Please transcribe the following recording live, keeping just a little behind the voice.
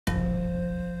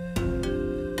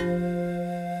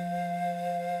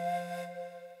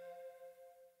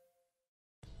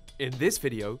In this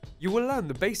video, you will learn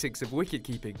the basics of wicket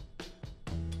keeping.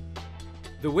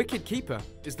 The wicket keeper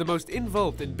is the most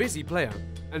involved and busy player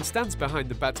and stands behind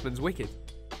the batsman's wicket.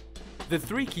 The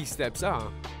three key steps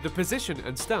are the position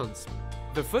and stance,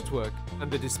 the footwork and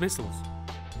the dismissals.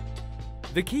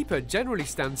 The keeper generally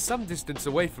stands some distance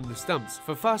away from the stumps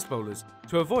for fast bowlers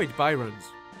to avoid byruns.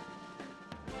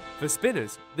 For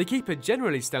spinners, the keeper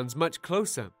generally stands much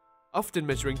closer, often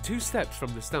measuring 2 steps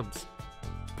from the stumps.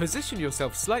 Position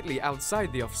yourself slightly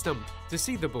outside the off stump to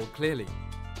see the ball clearly.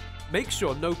 Make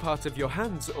sure no part of your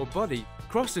hands or body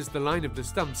crosses the line of the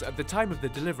stumps at the time of the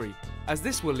delivery, as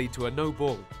this will lead to a no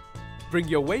ball. Bring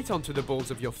your weight onto the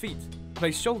balls of your feet,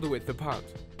 place shoulder width apart.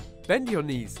 Bend your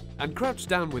knees and crouch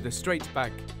down with a straight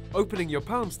back, opening your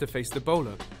palms to face the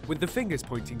bowler with the fingers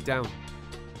pointing down.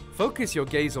 Focus your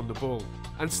gaze on the ball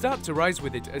and start to rise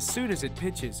with it as soon as it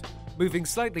pitches, moving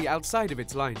slightly outside of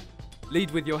its line.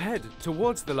 Lead with your head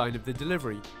towards the line of the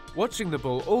delivery, watching the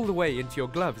ball all the way into your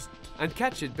gloves and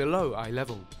catch it below eye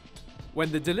level.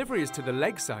 When the delivery is to the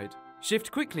leg side,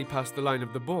 shift quickly past the line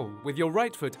of the ball with your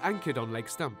right foot anchored on leg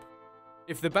stump.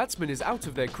 If the batsman is out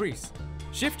of their crease,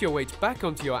 shift your weight back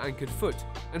onto your anchored foot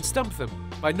and stump them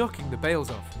by knocking the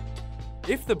bails off.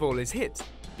 If the ball is hit,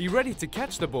 be ready to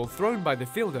catch the ball thrown by the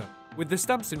fielder with the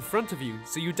stumps in front of you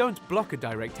so you don't block a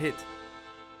direct hit.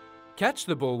 Catch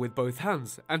the ball with both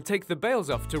hands and take the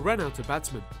bails off to run out a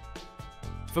batsman.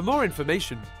 For more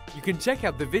information, you can check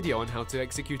out the video on how to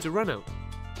execute a run out.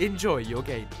 Enjoy your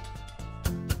game.